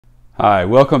Hi,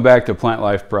 welcome back to Plant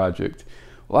Life Project.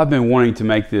 Well, I've been wanting to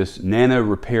make this NANO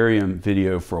RIPARIUM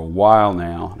video for a while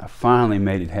now, and I finally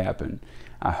made it happen.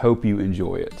 I hope you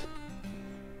enjoy it.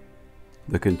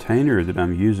 The container that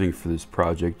I'm using for this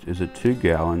project is a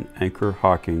 2-gallon ANCHOR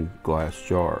HOCKIng glass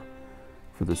jar.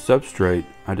 For the substrate,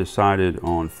 I decided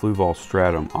on FLUVAL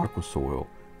stratum aqua soil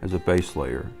as a base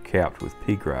layer, capped with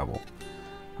pea gravel.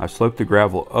 I sloped the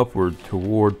gravel upward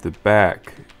toward the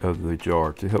back of the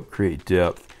jar to help create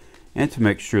depth and to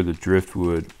make sure the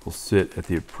driftwood will sit at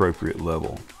the appropriate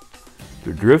level.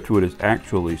 The driftwood is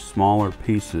actually smaller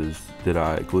pieces that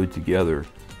I glued together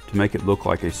to make it look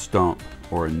like a stump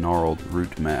or a gnarled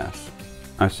root mass.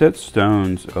 I set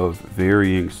stones of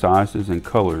varying sizes and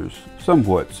colors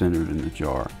somewhat centered in the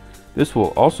jar. This will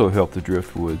also help the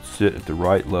driftwood sit at the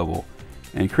right level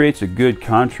and creates a good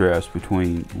contrast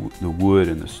between the wood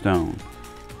and the stone.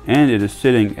 And it is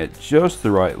sitting at just the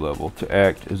right level to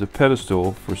act as a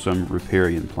pedestal for some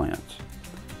riparian plants.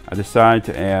 I decided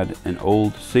to add an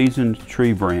old seasoned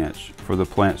tree branch for the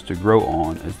plants to grow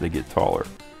on as they get taller.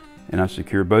 And I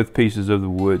secure both pieces of the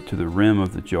wood to the rim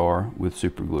of the jar with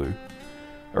super glue.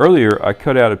 Earlier, I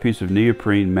cut out a piece of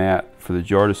neoprene mat for the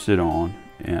jar to sit on,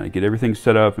 and I get everything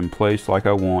set up in place like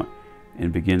I want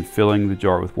and begin filling the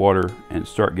jar with water and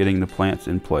start getting the plants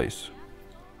in place.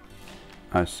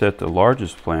 I set the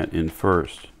largest plant in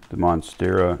first, the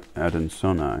MONSTERA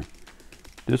Addansonii.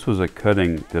 This was a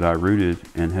cutting that I rooted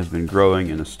and has been growing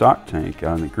in a stock tank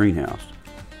out in the greenhouse.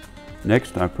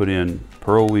 Next, I put in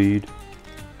pearlweed,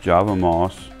 Java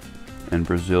moss, and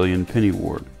Brazilian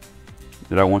pennywort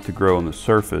that I want to grow on the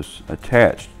surface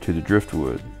attached to the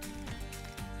driftwood.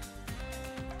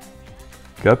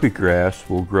 Guppy grass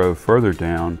will grow further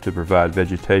down to provide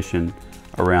vegetation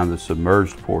around the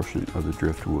submerged portion of the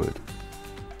driftwood.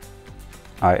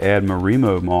 I add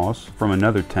Marimo moss from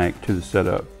another tank to the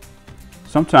setup.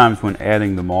 Sometimes when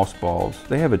adding the moss balls,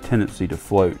 they have a tendency to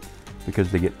float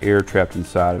because they get air trapped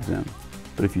inside of them.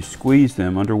 But if you squeeze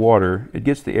them underwater, it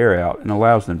gets the air out and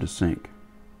allows them to sink.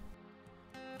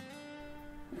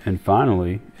 And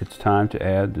finally, it's time to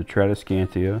add the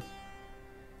tradescantia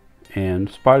and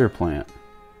spider plant,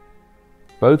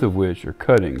 both of which are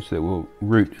cuttings that will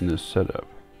root in this setup.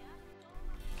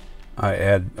 I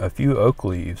add a few oak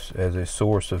leaves as a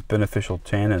source of beneficial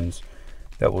tannins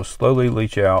that will slowly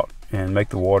leach out and make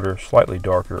the water slightly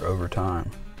darker over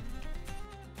time.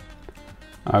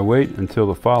 I wait until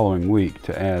the following week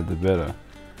to add the BETTA.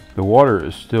 The water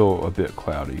is still a bit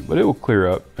cloudy, but it will clear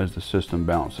up as the system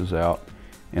balances out.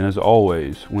 And as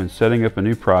always, when setting up a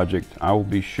new project, I will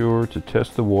be sure to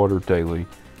test the water daily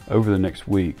over the next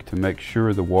week to make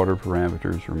sure the water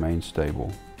parameters remain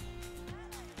stable.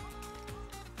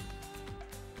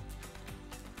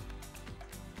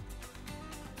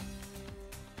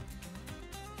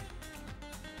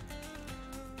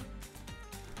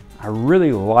 I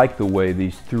really like the way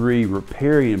these three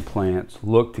riparian plants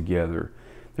look together.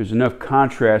 There's enough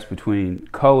contrast between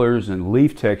colors and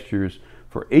leaf textures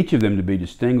for each of them to be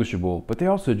distinguishable, but they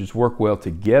also just work well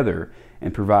together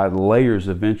and provide layers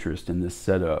of interest in this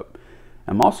setup.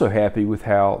 I'm also happy with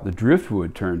how the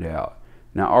driftwood turned out.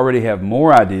 Now I already have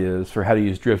more ideas for how to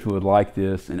use driftwood like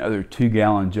this in other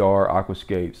 2-gallon jar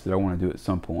aquascapes that I want to do at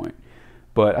some point.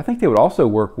 But I think they would also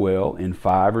work well in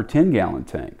 5 or 10-gallon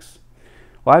tanks.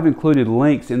 Well, I've included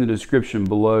links in the description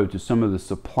below to some of the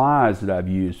supplies that I've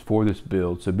used for this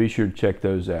build, so be sure to check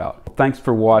those out. Thanks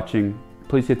for watching.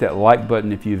 Please hit that like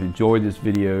button if you've enjoyed this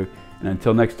video, and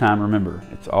until next time, remember,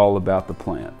 it's all about the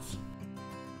plants.